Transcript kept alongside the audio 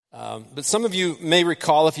But some of you may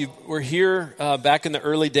recall, if you were here back in the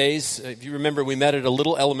early days, if you remember, we met at a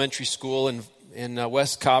little elementary school in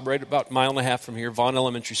West Cobb, right about a mile and a half from here, Vaughn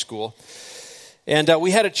Elementary School. And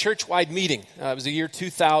we had a church-wide meeting. It was the year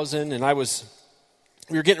 2000, and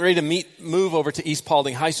we were getting ready to move over to East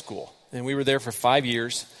Paulding High School. And we were there for 5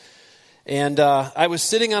 years. And I was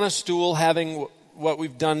sitting on a stool having what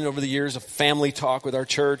we've done over the years, a family talk with our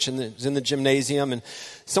church, and it was in the gymnasium. And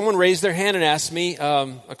someone raised their hand and asked me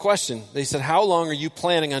a question. They said, "How long are you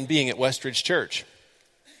planning on being at Westridge Church?"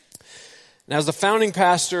 And as the founding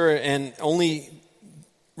pastor and only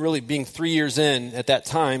really being 3 years in at that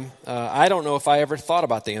time, I don't know if I ever thought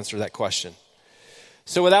about the answer to that question.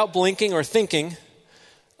 So without blinking or thinking,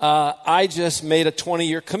 I just made a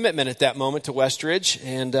 20-year commitment at that moment to Westridge,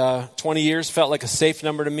 and 20 years felt like a safe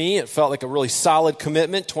number to me. It felt like a really solid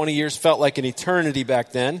commitment. 20 years felt like an eternity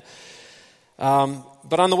back then.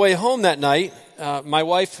 But on the way home that night, my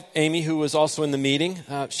wife, Amy, who was also in the meeting,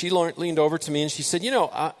 she leaned over to me and she said,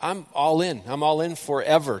 I'm all in. I'm all in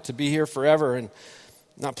forever, to be here forever, and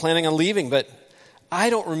not planning on leaving. But I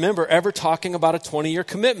don't remember ever talking about a 20-year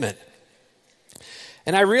commitment.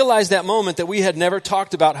 And I realized that moment that we had never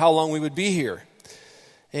talked about how long we would be here.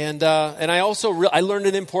 And I also I learned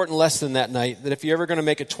an important lesson that night, that if you're ever going to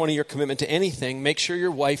make a 20-year commitment to anything, make sure your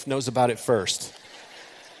wife knows about it first.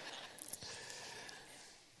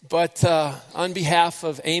 But on behalf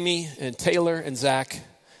of Amy and Taylor and Zach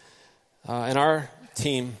and our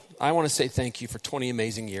team, I want to say thank you for 20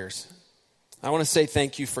 amazing years. I want to say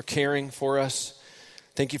thank you for caring for us.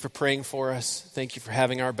 Thank you for praying for us. Thank you for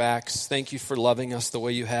having our backs. Thank you for loving us the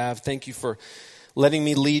way you have. Thank you for letting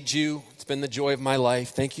me lead you. It's been the joy of my life.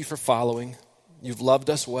 Thank you for following. You've loved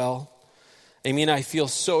us well. Amy and I feel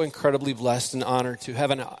so incredibly blessed and honored to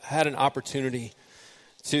have had an opportunity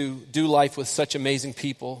to do life with such amazing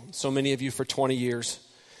people, so many of you for 20 years.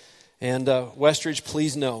 And Westridge,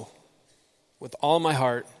 please know, with all my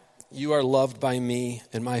heart, you are loved by me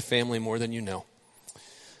and my family more than you know.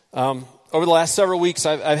 Over the last several weeks,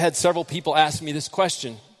 I've had several people ask me this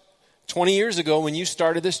question. 20 years ago, when you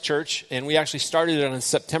started this church, and we actually started it on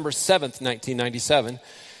September 7th, 1997,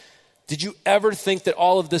 did you ever think that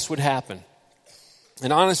all of this would happen?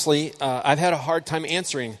 And honestly, I've had a hard time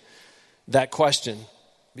answering that question,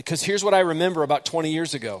 because here's what I remember about 20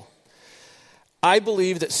 years ago. I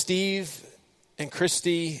believe that Steve and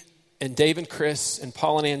Christy and Dave and Chris and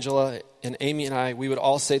Paul and Angela and Amy and I, we would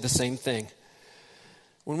all say the same thing.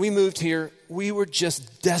 When we moved here, we were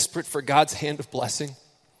just desperate for God's hand of blessing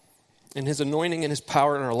and his anointing and his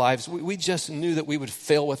power in our lives. We just knew that we would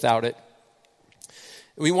fail without it.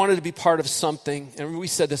 We wanted to be part of something, and we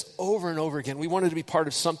said this over and over again. We wanted to be part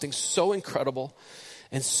of something so incredible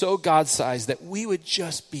and so God-sized that we would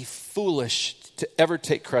just be foolish to ever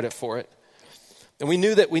take credit for it. And we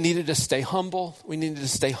knew that we needed to stay humble. We needed to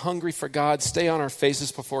stay hungry for God, stay on our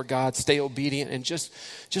faces before God, stay obedient, and just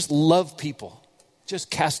love people. Just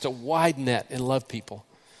cast a wide net and love people.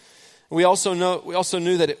 We also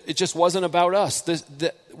knew that it just wasn't about us.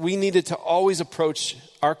 That we needed to always approach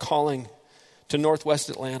our calling to Northwest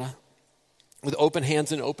Atlanta with open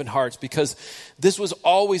hands and open hearts, because this was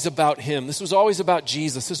always about him. This was always about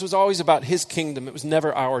Jesus. This was always about his kingdom. It was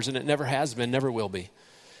never ours, and it never has been, never will be.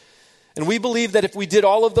 And we believed that if we did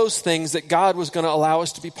all of those things, that God was going to allow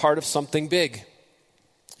us to be part of something big.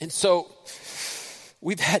 And so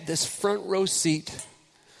we've had this front row seat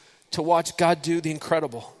to watch God do the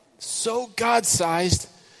incredible. So God-sized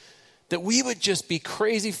that we would just be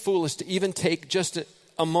crazy foolish to even take just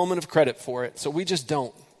a moment of credit for it. So we just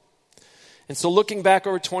don't. And so looking back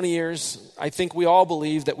over 20 years, I think we all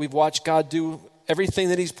believe that we've watched God do everything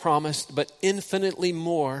that he's promised, but infinitely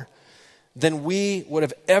more than we would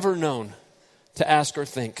have ever known to ask or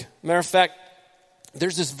think. Matter of fact,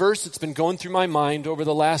 there's this verse that's been going through my mind over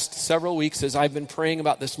the last several weeks as I've been praying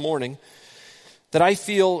about this morning that I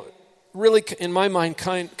feel really, in my mind,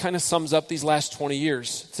 kind of sums up these last 20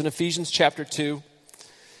 years. It's in Ephesians chapter 2.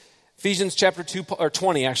 Ephesians chapter 2, or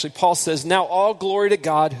 20 actually, Paul says, "Now all glory to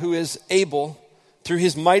God who is able, through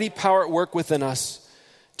his mighty power at work within us,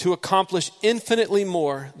 to accomplish infinitely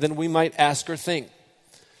more than we might ask or think."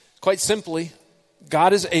 Quite simply,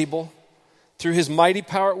 God is able, through his mighty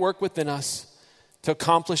power at work within us, to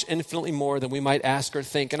accomplish infinitely more than we might ask or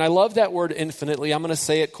think. And I love that word infinitely. I'm going to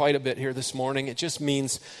say it quite a bit here this morning. It just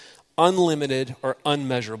means unlimited or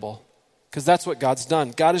unmeasurable, because that's what God's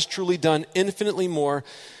done. God has truly done infinitely more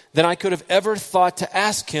than I could have ever thought to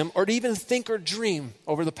ask him or to even think or dream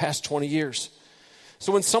over the past 20 years.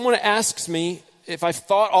 So when someone asks me if I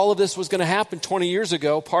thought all of this was going to happen 20 years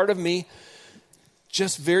ago, part of me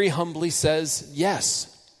just very humbly says yes.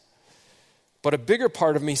 But a bigger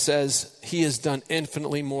part of me says he has done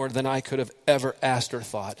infinitely more than I could have ever asked or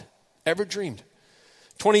thought, ever dreamed.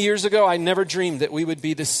 20 years ago, I never dreamed that we would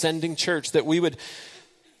be this sending church, that we would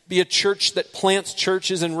be a church that plants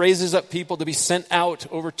churches and raises up people to be sent out,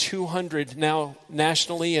 over 200 now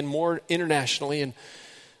nationally and more internationally. And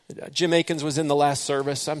Jim Akins was in the last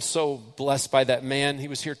service. I'm so blessed by that man. He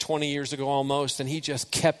was here 20 years ago almost, and he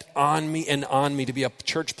just kept on me to be a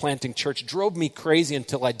church planting church. Drove me crazy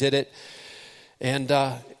until I did it. And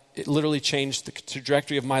it literally changed the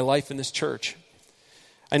trajectory of my life in this church.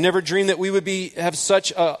 I never dreamed that we would have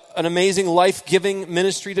such an amazing life-giving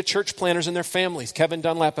ministry to church planters and their families. Kevin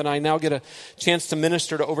Dunlap and I now get a chance to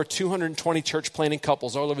minister to over 220 church planting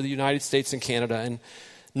couples all over the United States and Canada. And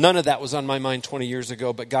none of that was on my mind 20 years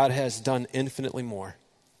ago, but God has done infinitely more.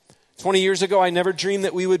 20 years ago, I never dreamed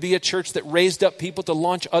that we would be a church that raised up people to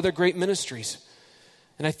launch other great ministries.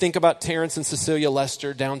 And I think about Terrence and Cecilia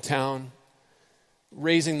Lester downtown,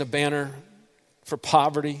 raising the banner for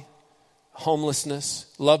poverty, homelessness,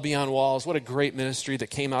 Love Beyond Walls. What a great ministry that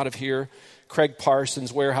came out of here. Craig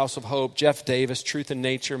Parsons, Warehouse of Hope, Jeff Davis, Truth in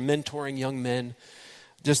Nature, mentoring young men.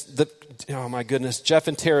 Oh my goodness, Jeff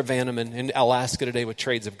and Tara Vanneman in Alaska today with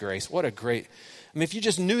Trades of Grace. What a great, if you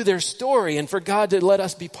just knew their story and for God to let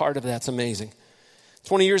us be part of that, it's amazing.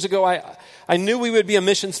 20 years ago, I knew we would be a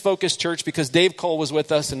missions-focused church because Dave Cole was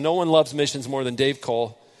with us, and no one loves missions more than Dave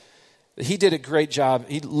Cole. He did a great job.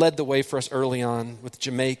 He led the way for us early on with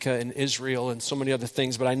Jamaica and Israel and so many other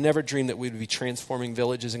things, but I never dreamed that we would be transforming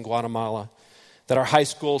villages in Guatemala, that our high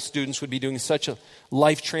school students would be doing such a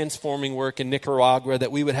life-transforming work in Nicaragua,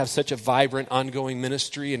 that we would have such a vibrant, ongoing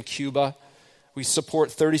ministry in Cuba. We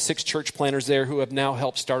support 36 church planters there who have now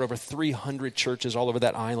helped start over 300 churches all over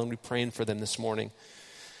that island. We're praying for them this morning.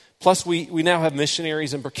 Plus, we now have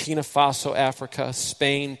missionaries in Burkina Faso, Africa,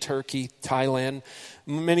 Spain, Turkey, Thailand.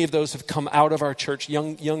 Many of those have come out of our church,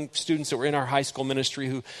 young students that were in our high school ministry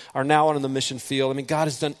who are now out on the mission field. God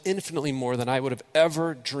has done infinitely more than I would have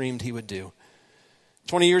ever dreamed he would do.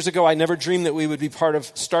 20 years ago, I never dreamed that we would be part of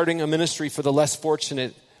starting a ministry for the less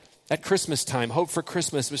fortunate at Christmas time. Hope for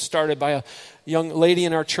Christmas was started by a young lady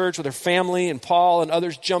in our church with her family, and Paul and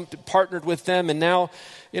others partnered with them. And now,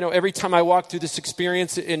 every time I walk through this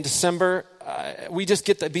experience in December, we just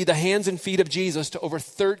get to be the hands and feet of Jesus to over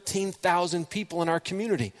 13,000 people in our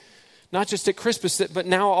community. Not just at Christmas, but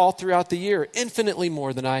now all throughout the year. Infinitely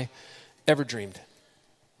more than I ever dreamed.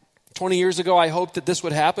 20 years ago, I hoped that this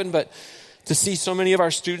would happen, but to see so many of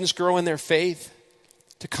our students grow in their faith,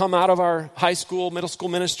 to come out of our high school, middle school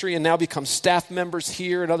ministry and now become staff members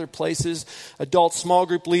here and other places, adult small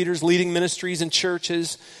group leaders, leading ministries in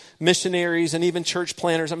churches, missionaries, and even church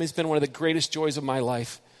planters. It's been one of the greatest joys of my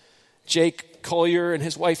life. Jake Collier and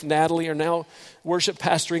his wife Natalie are now worship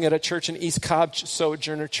pastoring at a church in East Cobb,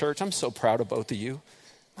 Sojourner Church. I'm so proud of both of you.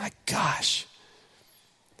 My gosh.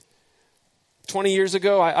 20 years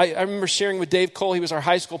ago, I remember sharing with Dave Cole. He was our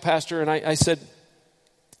high school pastor, and I said,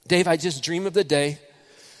 Dave, I just dream of the day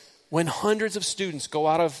when hundreds of students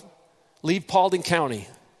leave Paulding County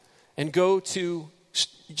and go to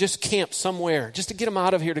just camp somewhere, just to get them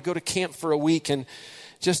out of here, to go to camp for a week. And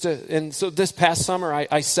so this past summer,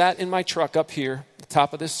 I sat in my truck up here, the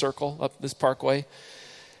top of this circle, up this parkway,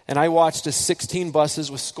 and I watched as 16 buses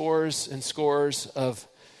with scores and scores of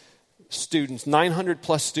students, 900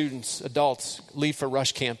 plus students, adults, leave for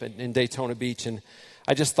Rush Camp in Daytona Beach. And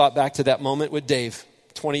I just thought back to that moment with Dave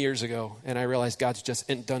 20 years ago, and I realized God's just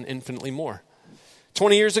done infinitely more.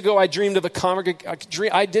 20 years ago, I did dream of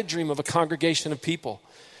a congregation of people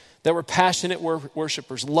that were passionate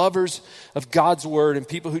worshipers, lovers of God's word, and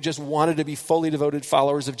people who just wanted to be fully devoted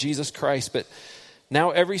followers of Jesus Christ. But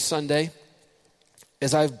now every Sunday,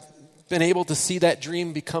 as I've been able to see that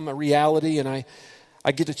dream become a reality, and I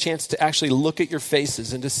get a chance to actually look at your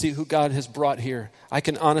faces and to see who God has brought here, I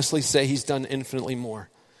can honestly say he's done infinitely more.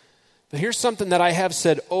 But here's something that I have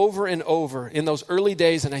said over and over in those early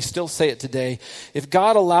days, and I still say it today. If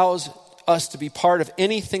God allows us to be part of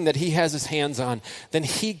anything that he has his hands on, then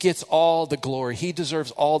he gets all the glory. He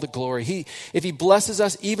deserves all the glory. If he blesses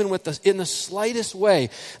us even in the slightest way,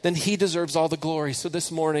 then he deserves all the glory. So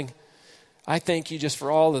this morning, I thank you just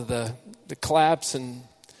for all of the claps and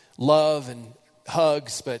love and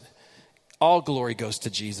hugs, but all glory goes to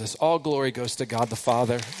Jesus. All glory goes to God the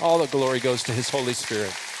Father. All the glory goes to his Holy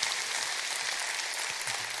Spirit.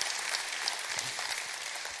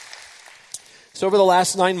 So over the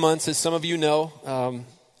last 9 months, as some of you know,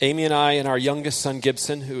 Amy and I and our youngest son,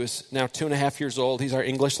 Gibson, who is now 2.5 years old, he's our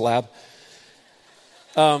English lab,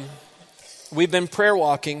 we've been prayer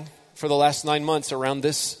walking for the last 9 months around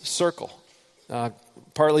this circle,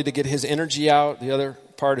 partly to get his energy out, the other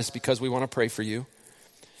part is because we want to pray for you.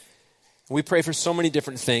 We pray for so many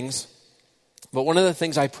different things. But one of the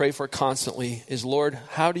things I pray for constantly is, Lord,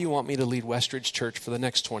 how do you want me to lead Westridge Church for the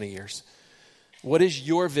next 20 years? What is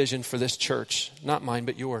your vision for this church? Not mine,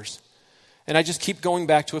 but yours. And I just keep going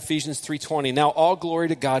back to Ephesians 3:20. Now all glory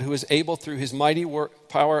to God who is able through his mighty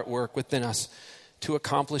power at work within us to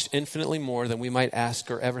accomplish infinitely more than we might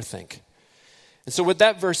ask or ever think. And so with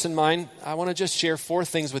that verse in mind, I want to just share 4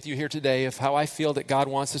 things with you here today of how I feel that God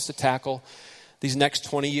wants us to tackle these next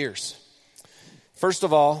 20 years. First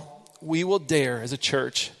of all, we will dare as a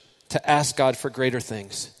church to ask God for greater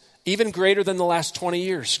things, even greater than the last 20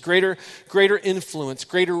 years, greater influence,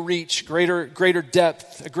 greater reach, greater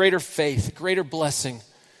depth, a greater faith, greater blessing,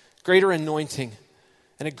 greater anointing,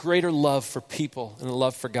 and a greater love for people and a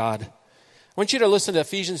love for God. I want you to listen to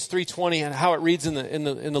Ephesians 3:20 and how it reads in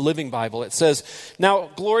the Living Bible. It says, "Now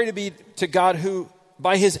glory be to God who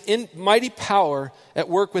by his mighty power at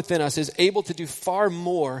work within us is able to do far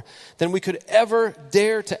more than we could ever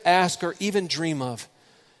dare to ask or even dream of,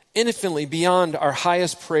 infinitely beyond our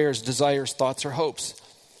highest prayers, desires, thoughts, or hopes."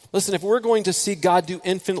 Listen, if we're going to see God do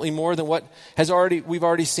infinitely more than what we've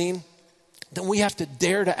already seen, then we have to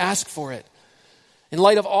dare to ask for it. In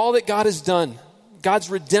light of all that God has done,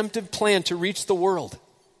 God's redemptive plan to reach the world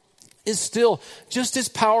is still just as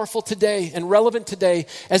powerful today and relevant today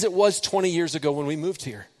as it was 20 years ago when we moved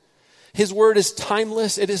here. His word is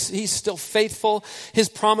timeless. He's still faithful. His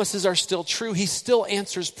promises are still true. He still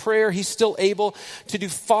answers prayer. He's still able to do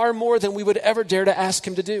far more than we would ever dare to ask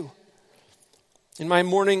him to do. In my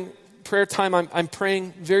morning prayer time, I'm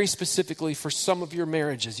praying very specifically for some of your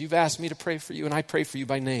marriages. You've asked me to pray for you, and I pray for you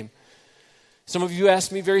by name. Some of you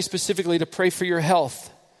asked me very specifically to pray for your health,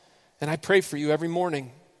 and I pray for you every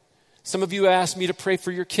morning. Some of you asked me to pray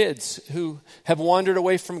for your kids who have wandered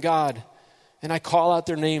away from God, and I call out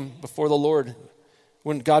their name before the Lord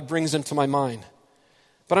when God brings them to my mind.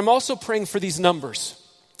 But I'm also praying for these numbers,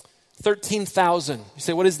 13,000. You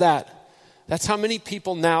say, what is that? That's how many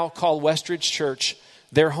people now call Westridge Church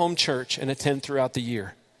their home church and attend throughout the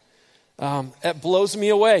year. It blows me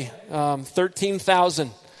away,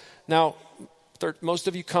 13,000. Now, most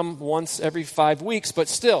of you come once every 5 weeks, but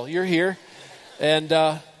still, you're here, and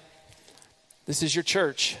this is your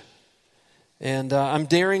church. And I'm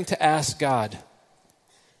daring to ask God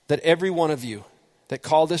that every one of you that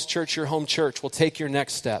call this church your home church will take your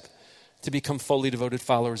next step to become fully devoted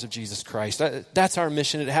followers of Jesus Christ. That's our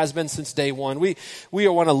mission. It has been since day one. We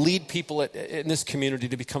want to lead people in this community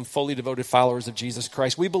to become fully devoted followers of Jesus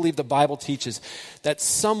Christ. We believe the Bible teaches that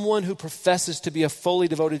someone who professes to be a fully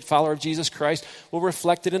devoted follower of Jesus Christ will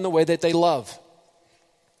reflect it in the way that they love.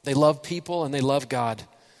 They love people and they love God.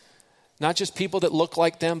 Not just people that look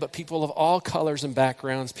like them, but people of all colors and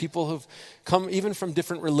backgrounds, people who've come even from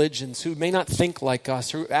different religions, who may not think like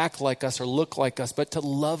us, who act like us or look like us, but to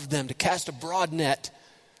love them, to cast a broad net.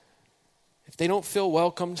 If they don't feel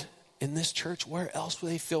welcomed in this church, where else will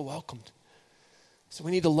they feel welcomed? So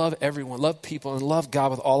we need to love everyone, love people, and love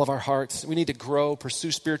God with all of our hearts. We need to grow,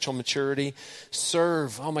 pursue spiritual maturity,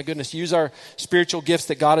 serve. Oh my goodness, use our spiritual gifts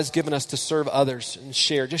that God has given us to serve others and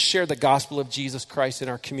share. Just share the gospel of Jesus Christ in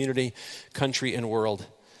our community, country, and world.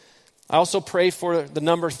 I also pray for the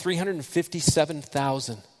number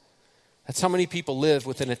 357,000. That's how many people live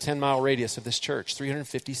within a 10-mile radius of this church,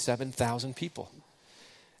 357,000 people.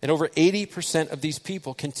 And over 80% of these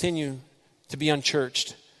people continue to be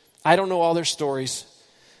unchurched. I don't know all their stories.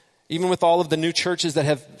 Even with all of the new churches that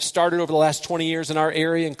have started over the last 20 years in our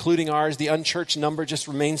area, including ours, the unchurched number just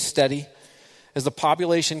remains steady. As the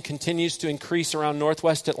population continues to increase around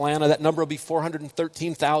Northwest Atlanta, that number will be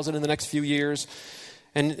 413,000 in the next few years.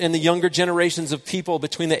 And the younger generations of people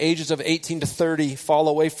between the ages of 18 to 30 fall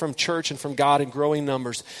away from church and from God in growing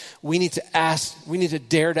numbers. We need to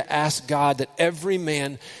dare to ask God that every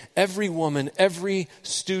man, every woman, every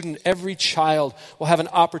student, every child will have an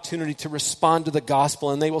opportunity to respond to the gospel,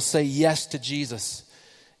 and they will say yes to Jesus,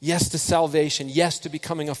 yes to salvation, yes to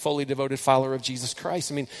becoming a fully devoted follower of Jesus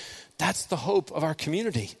Christ. I mean, that's the hope of our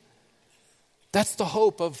community. That's the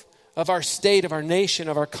hope of our state, of our nation,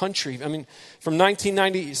 of our country. I mean, from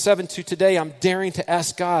 1997 to today, I'm daring to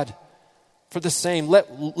ask God for the same. Let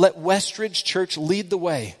Westridge Church lead the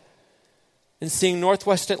way in seeing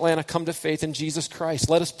Northwest Atlanta come to faith in Jesus Christ.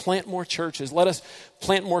 Let us plant more churches. Let us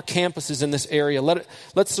plant more campuses in this area.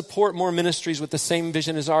 Let's support more ministries with the same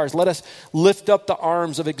vision as ours. Let us lift up the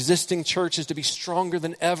arms of existing churches to be stronger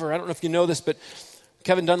than ever. I don't know if you know this, but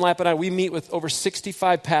Kevin Dunlap and I, we meet with over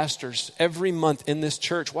 65 pastors every month in this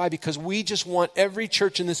church. Why? Because we just want every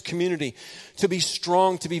church in this community to be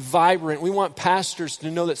strong, to be vibrant. We want pastors to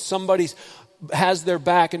know that somebody's has their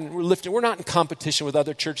back and we're lifting. We're not in competition with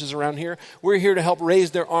other churches around here. We're here to help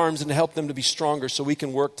raise their arms and to help them to be stronger so we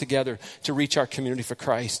can work together to reach our community for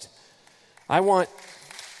Christ. I want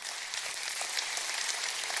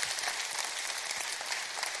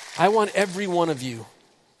every one of you,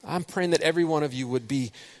 I'm praying that every one of you would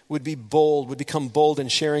be bold, would become bold in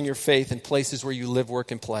sharing your faith in places where you live,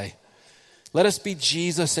 work, and play. Let us be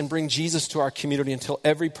Jesus and bring Jesus to our community until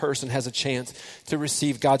every person has a chance to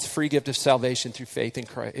receive God's free gift of salvation through faith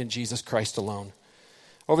in Jesus Christ alone.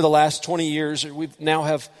 Over the last 20 years, we now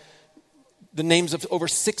have the names of over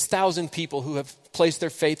 6,000 people who have placed their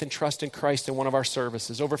faith and trust in Christ in one of our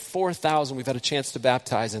services. Over 4,000 we've had a chance to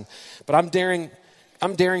baptize in. But I'm daring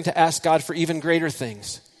to ask God for even greater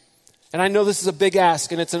things. And I know this is a big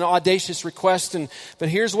ask and it's an audacious request, but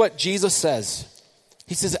here's what Jesus says.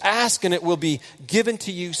 He says, ask and it will be given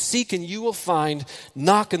to you. Seek and you will find.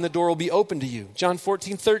 Knock and the door will be open to you. John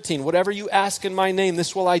 14:13, whatever you ask in my name,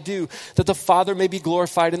 this will I do, that the Father may be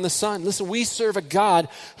glorified in the Son. Listen, we serve a God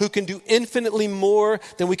who can do infinitely more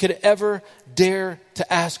than we could ever dare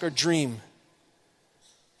to ask or dream.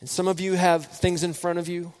 And some of you have things in front of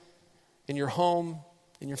you, in your home,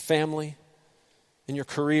 in your family, in your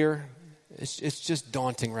career. It's just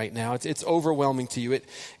daunting right now. It's overwhelming to you.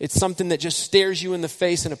 It's something that just stares you in the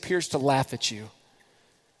face and appears to laugh at you.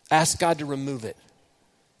 Ask God to remove it.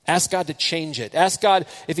 Ask God to change it. Ask God,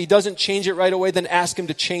 if he doesn't change it right away, then ask him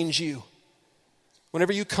to change you.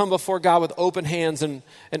 Whenever you come before God with open hands and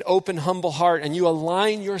an open, humble heart, and you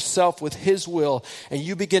align yourself with his will, and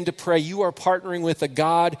you begin to pray, you are partnering with a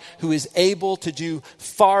God who is able to do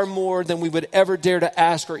far more than we would ever dare to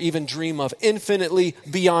ask or even dream of, infinitely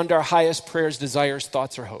beyond our highest prayers, desires,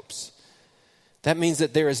 thoughts, or hopes. That means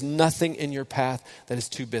that there is nothing in your path that is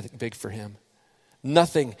too big for him.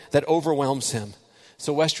 Nothing that overwhelms him.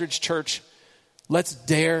 So Westridge Church, let's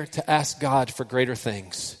dare to ask God for greater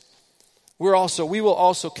things. We will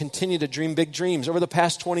also continue to dream big dreams. Over the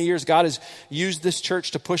past 20 years, God has used this church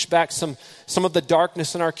to push back some of the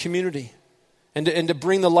darkness in our community and to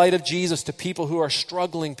bring the light of Jesus to people who are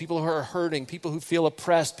struggling, people who are hurting, people who feel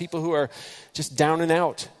oppressed, people who are just down and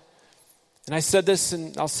out. And I said this,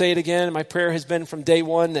 and I'll say it again, my prayer has been from day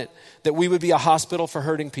one that we would be a hospital for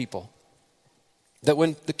hurting people. That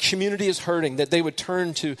when the community is hurting, that they would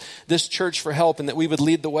turn to this church for help and that we would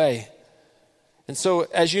lead the way. And so,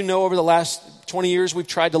 as you know, over the last 20 years, we've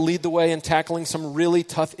tried to lead the way in tackling some really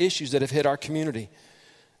tough issues that have hit our community.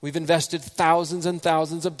 We've invested thousands and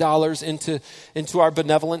thousands of dollars into our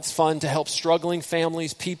benevolence fund to help struggling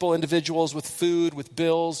families, people, individuals with food, with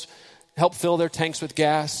bills, help fill their tanks with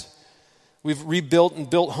gas. We've rebuilt and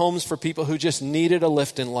built homes for people who just needed a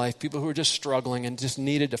lift in life, people who were just struggling and just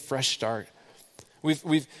needed a fresh start.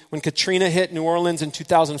 When Katrina hit New Orleans in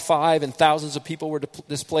 2005 and thousands of people were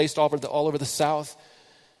displaced all over the South,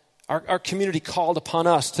 our community called upon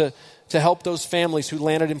us to help those families who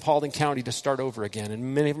landed in Paulding County to start over again,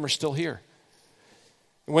 and many of them are still here.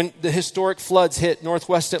 When the historic floods hit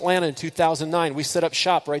Northwest Atlanta in 2009, we set up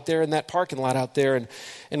shop right there in that parking lot out there,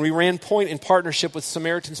 and we ran point in partnership with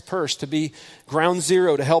Samaritan's Purse to be ground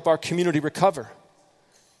zero to help our community recover.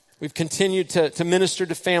 We've continued to minister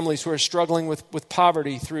to families who are struggling with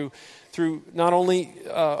poverty through not only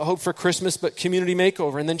Hope for Christmas, but Community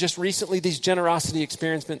Makeover. And then just recently, these generosity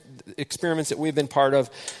experiments that we've been part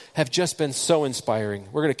of have just been so inspiring.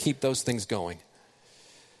 We're going to keep those things going.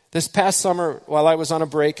 This past summer, while I was on a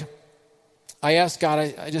break, I asked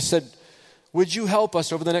God, I just said, would you help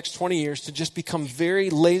us over the next 20 years to just become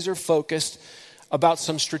very laser focused about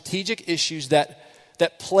some strategic issues that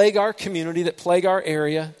plague our community, that plague our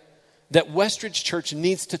area, that Westridge Church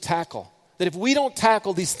needs to tackle. That if we don't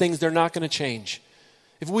tackle these things, they're not going to change.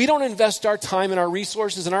 If we don't invest our time and our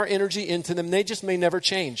resources and our energy into them, they just may never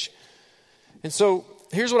change. And so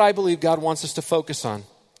here's what I believe God wants us to focus on.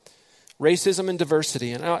 Racism and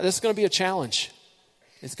diversity. And this is going to be a challenge.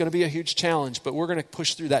 It's going to be a huge challenge, but we're going to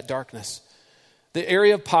push through that darkness. The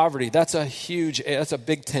area of poverty, that's a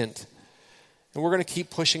big tent. And we're going to keep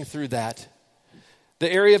pushing through that.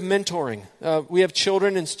 The area of mentoring. We have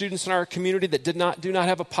children and students in our community that do not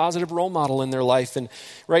have a positive role model in their life. And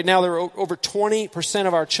right now, there are over 20%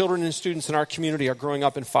 of our children and students in our community are growing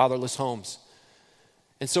up in fatherless homes.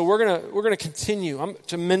 And so we're gonna continue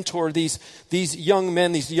to mentor these young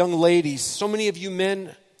men, these young ladies. So many of you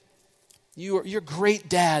men, you're great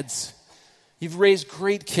dads. You've raised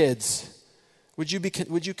great kids. Would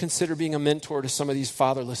you consider being a mentor to some of these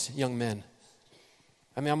fatherless young men?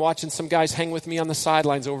 I mean, I'm watching some guys hang with me on the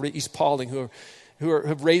sidelines over at East Paulding who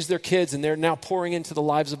have raised their kids and they're now pouring into the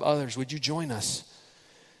lives of others. Would you join us?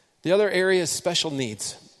 The other area is special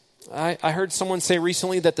needs. I heard someone say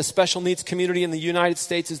recently that the special needs community in the United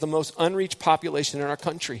States is the most unreached population in our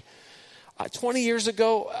country. 20 years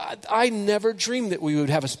ago, I never dreamed that we would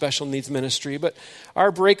have a special needs ministry, but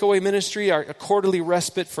our breakaway ministry, our quarterly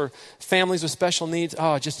respite for families with special needs,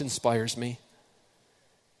 it just inspires me.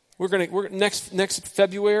 We're next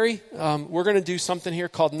February, we're going to do something here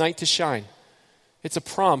called Night to Shine. It's a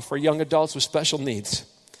prom for young adults with special needs.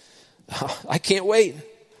 I can't wait.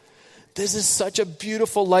 This is such a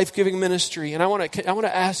beautiful, life-giving ministry, and I want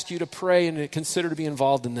to ask you to pray and to consider to be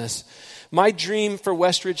involved in this. My dream for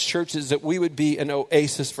Westridge Church is that we would be an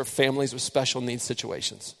oasis for families with special needs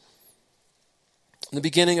situations. In the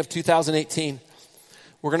beginning of 2018,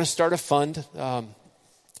 we're going to start a fund.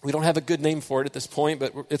 We don't have a good name for it at this point,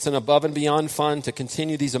 but it's an above and beyond fund to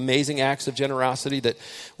continue these amazing acts of generosity that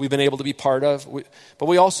we've been able to be part of. But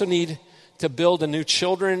we also need to build a new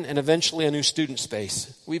children and eventually a new student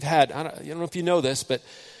space. We've had, I don't know if you know this, but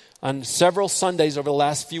on several Sundays over the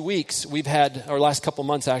last few weeks, or last couple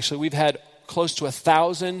months actually, we've had close to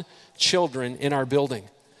 1,000 children in our building.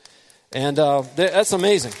 And that's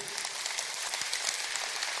amazing.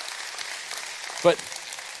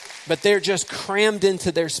 But they're just crammed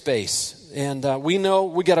into their space. And we know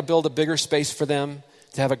we got to build a bigger space for them,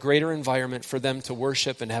 to have a greater environment for them to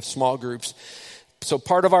worship and have small groups. So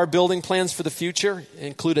part of our building plans for the future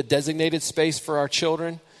include a designated space for our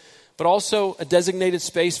children, but also a designated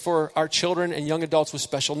space for our children and young adults with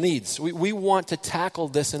special needs. We want to tackle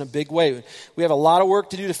this in a big way. We have a lot of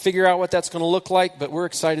work to do to figure out what that's going to look like, but we're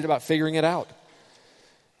excited about figuring it out.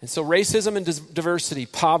 And so racism and diversity,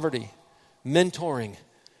 poverty, mentoring,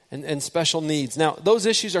 and special needs. Now, those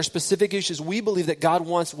issues are specific issues we believe that God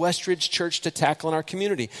wants Westridge Church to tackle in our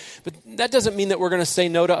community. But that doesn't mean that we're going to say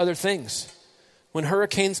no to other things. When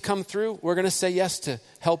hurricanes come through, we're going to say yes to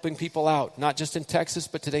helping people out, not just in Texas,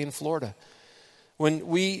 but today in Florida. When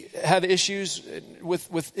we have issues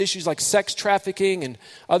with issues like sex trafficking and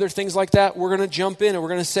other things like that, we're going to jump in and we're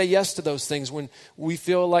going to say yes to those things when we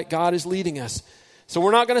feel like God is leading us. So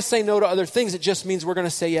we're not going to say no to other things. It just means we're going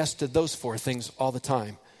to say yes to those 4 things all the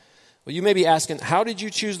time. Well, you may be asking, how did you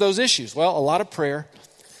choose those issues? Well, a lot of prayer.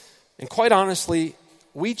 And quite honestly,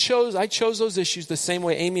 I chose those issues the same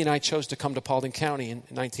way Amy and I chose to come to Paulding County in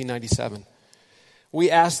 1997.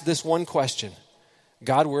 We asked this one question: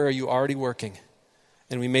 God, where are you already working?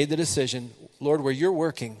 And we made the decision, Lord, where you're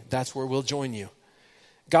working, that's where we'll join you.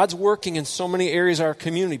 God's working in so many areas of our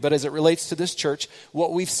community, but as it relates to this church,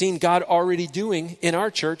 what we've seen God already doing in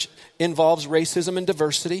our church involves racism and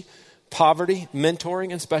diversity, poverty,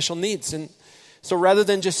 mentoring, and special needs. And so rather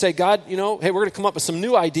than just say, God, hey, we're going to come up with some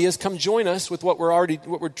new ideas, come join us with what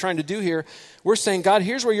we're trying to do here. We're saying, God,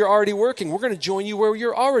 here's where you're already working. We're going to join you where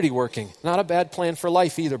you're already working. Not a bad plan for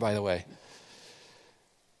life either, by the way.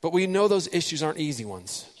 But we know those issues aren't easy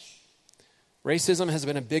ones. Racism has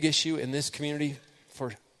been a big issue in this community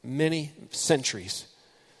for many centuries.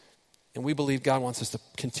 And we believe God wants us to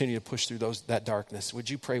continue to push through that darkness. Would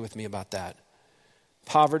you pray with me about that?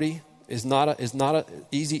 Poverty is not an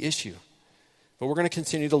easy issue. But we're going to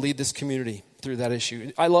continue to lead this community through that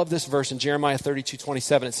issue. I love this verse in Jeremiah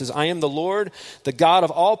 32:27. It says, I am the Lord, the God of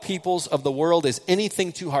all peoples of the world. Is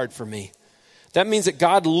anything too hard for me? That means that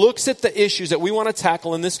God looks at the issues that we want to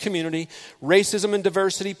tackle in this community: racism and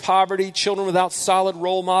diversity, poverty, children without solid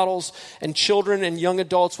role models, and children and young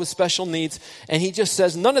adults with special needs. And he just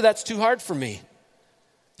says, none of that's too hard for me.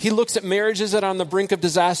 He looks at marriages that are on the brink of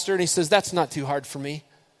disaster and he says, that's not too hard for me.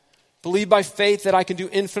 Believe by faith that I can do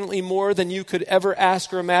infinitely more than you could ever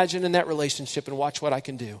ask or imagine in that relationship, and watch what I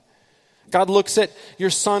can do. God looks at your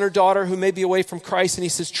son or daughter who may be away from Christ and he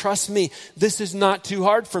says, trust me, this is not too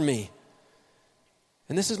hard for me.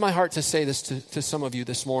 And this is my heart to say this to some of you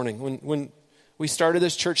this morning. When we started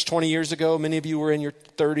this church 20 years ago, many of you were in your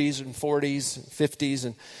 30s and 40s and 50s,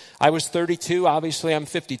 and I was 32. Obviously, I'm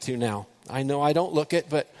 52 now. I know I don't look it,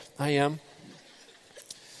 but I am.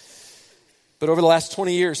 But over the last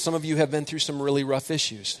 20 years, some of you have been through some really rough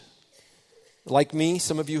issues. Like me,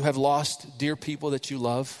 some of you have lost dear people that you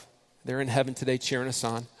love. They're in heaven today cheering us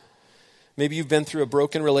on. Maybe you've been through a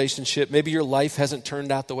broken relationship. Maybe your life hasn't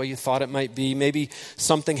turned out the way you thought it might be. Maybe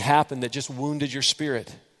something happened that just wounded your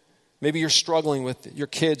spirit. Maybe you're struggling with your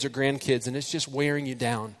kids or grandkids and it's just wearing you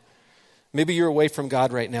down. Maybe you're away from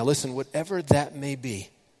God right now. Listen, whatever that may be,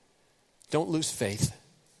 don't lose faith.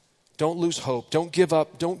 Don't lose hope. Don't give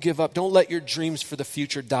up. Don't give up. Don't let your dreams for the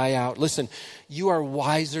future die out. Listen, you are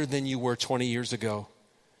wiser than you were 20 years ago.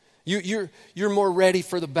 You're more ready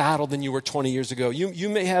for the battle than you were 20 years ago. You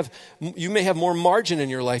may have more margin in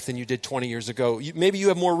your life than you did 20 years ago. Maybe you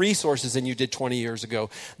have more resources than you did 20 years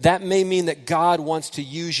ago. That may mean that God wants to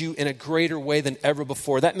use you in a greater way than ever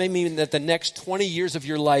before. That may mean that the next 20 years of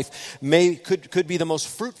your life could be the most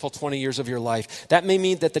fruitful 20 years of your life. That may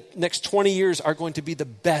mean that the next 20 years are going to be the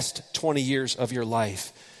best 20 years of your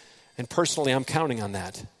life. And personally, I'm counting on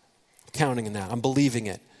that. I'm believing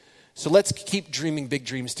it. So let's keep dreaming big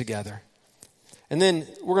dreams together. And then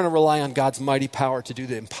we're going to rely on God's mighty power to do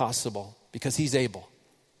the impossible because he's able.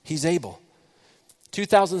 He's able.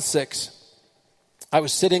 2006, I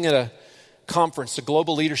was sitting at a conference, a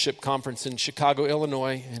global leadership conference in Chicago,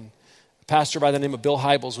 Illinois, and a pastor by the name of Bill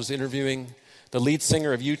Hybels was interviewing the lead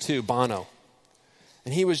singer of U2, Bono.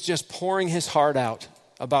 And he was just pouring his heart out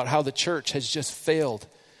about how the church has just failed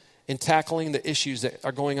in tackling the issues that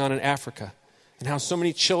are going on in Africa. And how so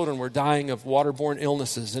many children were dying of waterborne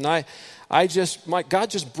illnesses. And God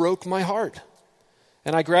just broke my heart.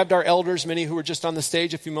 And I grabbed our elders, many who were just on the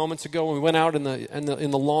stage a few moments ago, and we went out in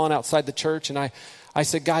the lawn outside the church. And I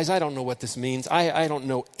said, guys, I don't know what this means. I don't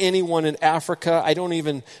know anyone in Africa. I don't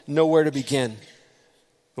even know where to begin.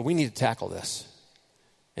 But we need to tackle this.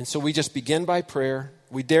 And so we just began by prayer.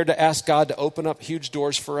 We dared to ask God to open up huge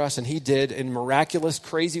doors for us, and he did in miraculous,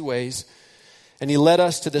 crazy ways. And he led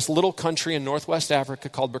us to this little country in Northwest Africa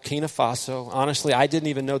called Burkina Faso. Honestly, I didn't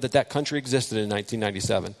even know that country existed in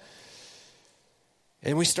 1997.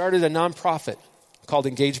 And we started a nonprofit called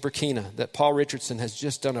Engage Burkina that Paul Richardson has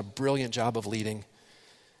just done a brilliant job of leading.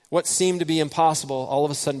 What seemed to be impossible all of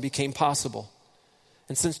a sudden became possible.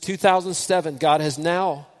 And since 2007, God has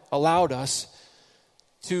now allowed us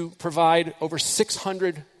to provide over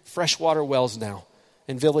 600 freshwater wells now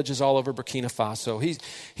in villages all over Burkina Faso.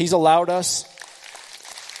 He's allowed us.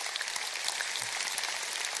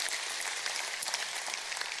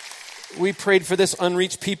 We prayed for this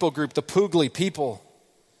unreached people group, the Pugli people,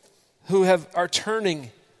 who are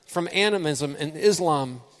turning from animism and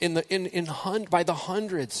Islam by the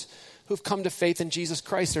hundreds, who've come to faith in Jesus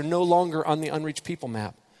Christ. They're no longer on the unreached people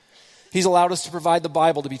map. He's allowed us to provide the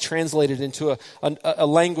Bible to be translated into a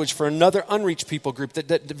language for another unreached people group that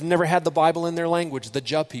have never had the Bible in their language, the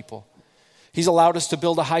Jah people. He's allowed us to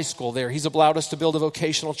build a high school there. He's allowed us to build a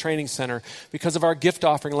vocational training center. Because of our gift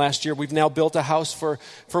offering last year, we've now built a house for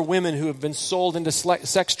women who have been sold into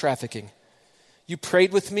sex trafficking. You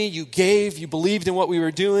prayed with me, you gave, you believed in what we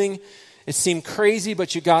were doing. It seemed crazy,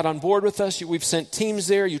 but you got on board with us. We've sent teams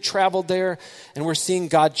there, you traveled there, and we're seeing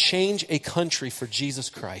God change a country for Jesus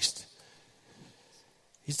Christ.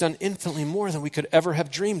 He's done infinitely more than we could ever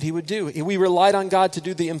have dreamed he would do. We relied on God to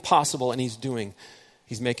do the impossible, and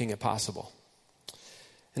he's making it possible.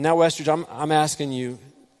 And now, Westridge, I'm asking you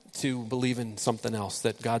to believe in something else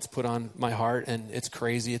that God's put on my heart, and it's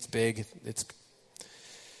crazy, it's big.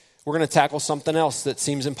 We're going to tackle something else that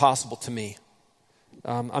seems impossible to me.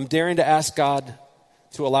 I'm daring to ask God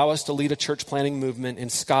to allow us to lead a church planting movement in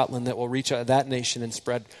Scotland that will reach that nation and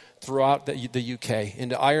spread throughout the UK,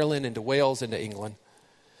 into Ireland, into Wales, into England.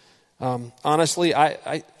 Honestly,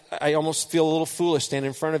 I almost feel a little foolish standing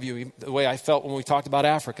in front of you the way I felt when we talked about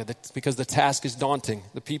Africa, because the task is daunting.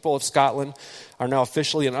 The people of Scotland are now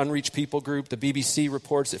officially an unreached people group. The BBC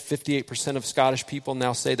reports that 58% of Scottish people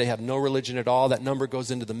now say they have no religion at all. That number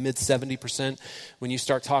goes into the mid-70% when you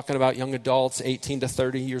start talking about young adults, 18 to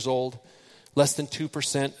 30 years old. Less than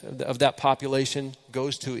 2% of that population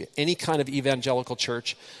goes to any kind of evangelical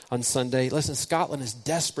church on Sunday. Listen, Scotland is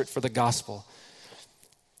desperate for the gospel.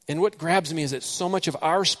 And what grabs me is that so much of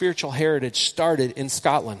our spiritual heritage started in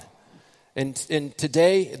Scotland. And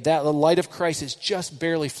today, the light of Christ is just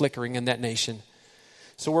barely flickering in that nation.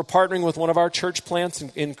 So we're partnering with one of our church plants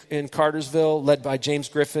in Cartersville, led by James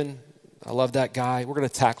Griffin. I love that guy. We're going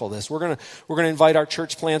to tackle this. We're going to invite our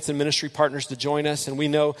church plants and ministry partners to join us. And we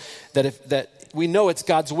know we know it's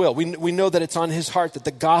God's will. We know that it's on his heart that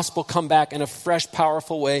the gospel come back in a fresh,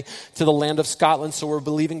 powerful way to the land of Scotland. So we're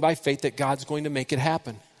believing by faith that God's going to make it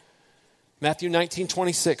happen. Matthew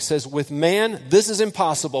 19:26 says, with man, this is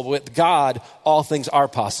impossible. But with God, all things are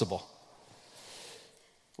possible.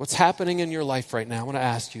 What's happening in your life right now, I want to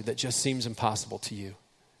ask you, that just seems impossible to you?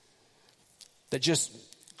 That just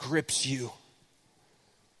grips you?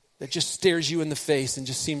 That just stares you in the face and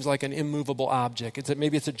just seems like an immovable object?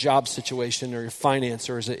 Maybe it's a job situation or your finance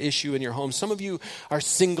or is an issue in your home. Some of you are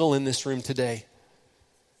single in this room today.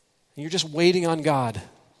 And you're just waiting on God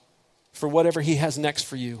for whatever he has next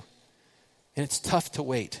for you. And it's tough to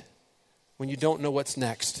wait when you don't know what's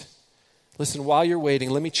next. Listen, while you're waiting,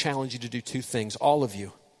 let me challenge you to do two things, all of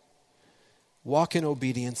you. Walk in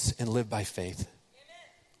obedience and live by faith.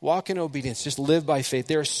 Walk in obedience. Just live by faith.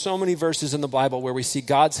 There are so many verses in the Bible where we see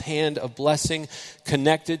God's hand of blessing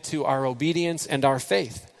connected to our obedience and our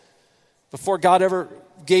faith. Before God ever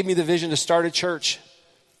gave me the vision to start a church,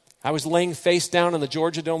 I was laying face down on the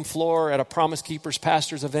Georgia Dome floor at a Promise Keepers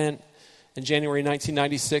pastors event in January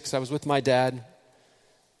 1996. I was with my dad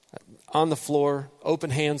on the floor, open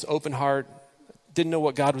hands, open heart. Didn't know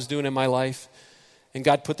what God was doing in my life. And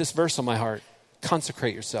God put this verse on my heart.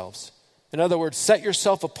 Consecrate yourselves. In other words, set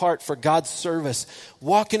yourself apart for God's service.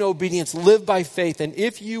 Walk in obedience. Live by faith. And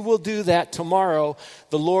if you will do that tomorrow,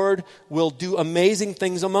 the Lord will do amazing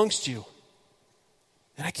things amongst you.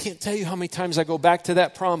 And I can't tell you how many times I go back to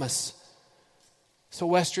that promise. So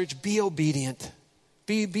Westridge, be obedient.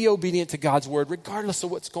 Be obedient to God's word, regardless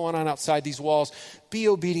of what's going on outside these walls. Be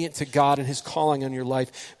obedient to God and his calling on your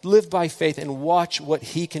life. Live by faith and watch what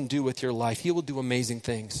he can do with your life. He will do amazing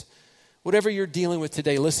things. Whatever you're dealing with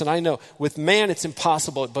today, listen, I know with man it's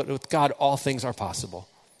impossible, but with God all things are possible.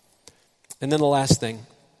 And then the last thing,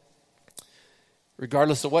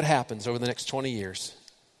 regardless of what happens over the next 20 years,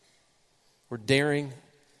 we're daring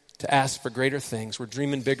to ask for greater things. We're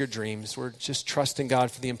dreaming bigger dreams. We're just trusting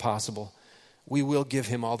God for the impossible. We will give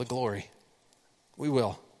him all the glory. We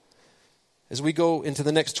will. As we go into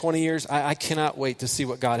the next 20 years, I cannot wait to see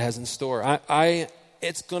what God has in store.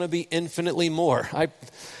 It's going to be infinitely more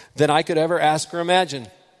than I could ever ask or imagine.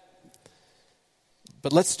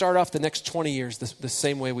 But let's start off the next 20 years the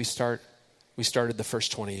same way we started the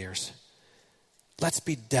first 20 years. Let's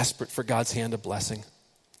be desperate for God's hand of blessing.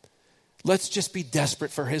 Let's just be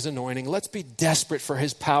desperate for his anointing. Let's be desperate for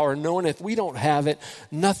his power, knowing if we don't have it,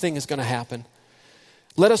 nothing is going to happen.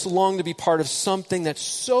 Let us long to be part of something that's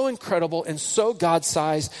so incredible and so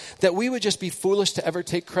God-sized that we would just be foolish to ever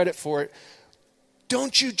take credit for it.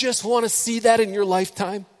 Don't you just want to see that in your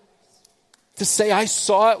lifetime? To say, I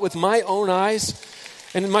saw it with my own eyes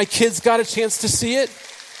and my kids got a chance to see it?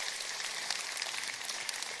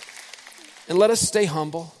 And let us stay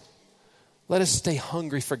humble. Let us stay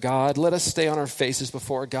hungry for God. Let us stay on our faces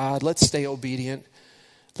before God. Let's stay obedient.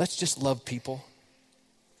 Let's just love people.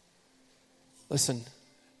 Listen,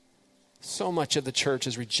 so much of the church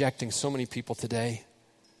is rejecting so many people today.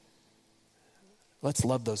 Let's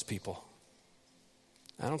love those people.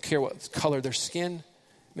 I don't care what color their skin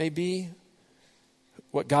may be,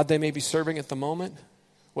 what God they may be serving at the moment,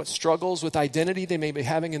 what struggles with identity they may be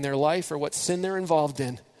having in their life, or what sin they're involved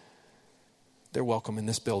in. They're welcome in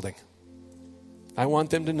this building. I want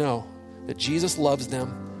them to know that Jesus loves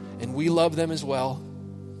them and we love them as well.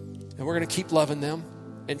 And we're going to keep loving them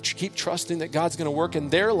and keep trusting that God's going to work in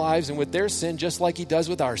their lives and with their sin just like he does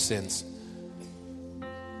with our sins.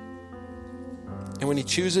 And when he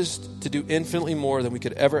chooses to do infinitely more than we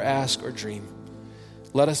could ever ask or dream,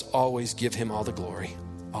 let us always give him all the glory.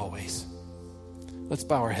 Always. Let's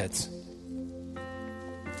bow our heads.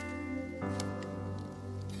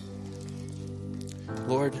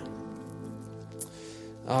 Lord,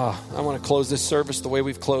 I want to close this service the way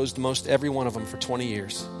we've closed most every one of them for 20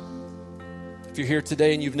 years. If you're here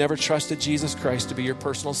today and you've never trusted Jesus Christ to be your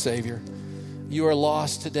personal Savior, you are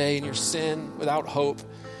lost today in your sin without hope.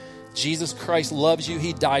 Jesus Christ loves you.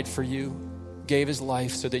 He died for you, gave his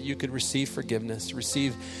life so that you could receive forgiveness,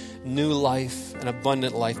 receive new life, an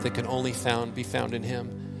abundant life that can only be found in him.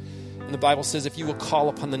 And the Bible says if you will call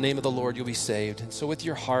upon the name of the Lord, you'll be saved. And so with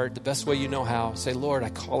your heart, the best way you know how, say, Lord, I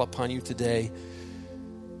call upon you today.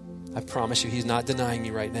 I promise you, he's not denying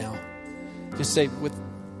you right now. Just say, with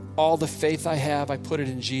all the faith I have, I put it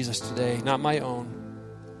in Jesus today, not my own.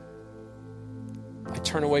 I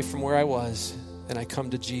turn away from where I was and I come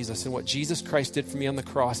to Jesus. And what Jesus Christ did for me on the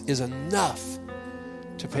cross is enough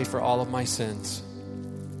to pay for all of my sins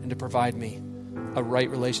and to provide me a right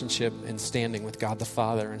relationship and standing with God the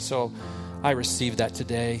Father. And so I receive that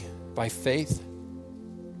today by faith,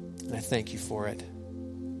 and I thank you for it.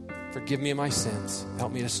 Forgive me of my sins.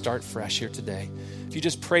 Help me to start fresh here today. If you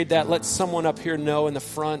just prayed that, let someone up here know in the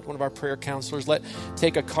front, one of our prayer counselors,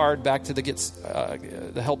 take a card back to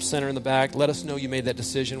the help center in the back. Let us know you made that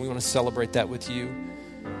decision. We want to celebrate that with you.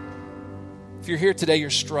 If you're here today, you're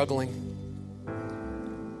struggling,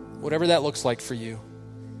 whatever that looks like for you,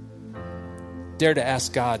 dare to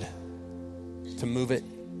ask God to move it.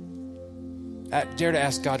 Dare to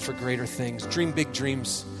ask God for greater things. Dream big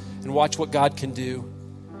dreams and watch what God can do.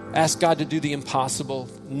 Ask God to do the impossible.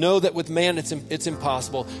 Know that with man it's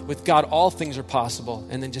impossible. With God all things are possible.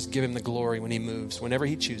 And then just give him the glory when he moves, whenever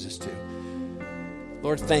he chooses to.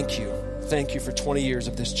 Lord, thank you. Thank you for 20 years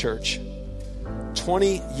of this church.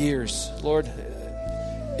 20 years. Lord,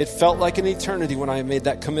 it felt like an eternity when I made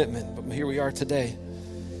that commitment. But here we are today.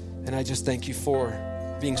 And I just thank you for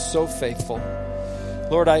being so faithful.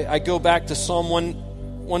 Lord, I go back to Psalm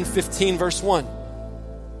 115, verse 1.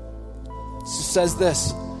 It says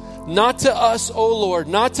this, not to us, O Lord,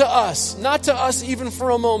 not to us even for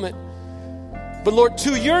a moment, but Lord,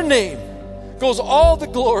 to your name goes all the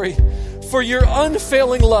glory for your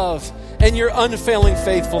unfailing love and your unfailing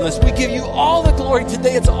faithfulness. We give you all the glory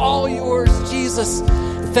today. It's all yours, Jesus.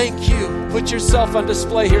 Thank you. Put yourself on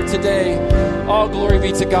display here today. All glory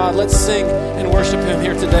be to God. Let's sing and worship him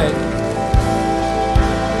here today.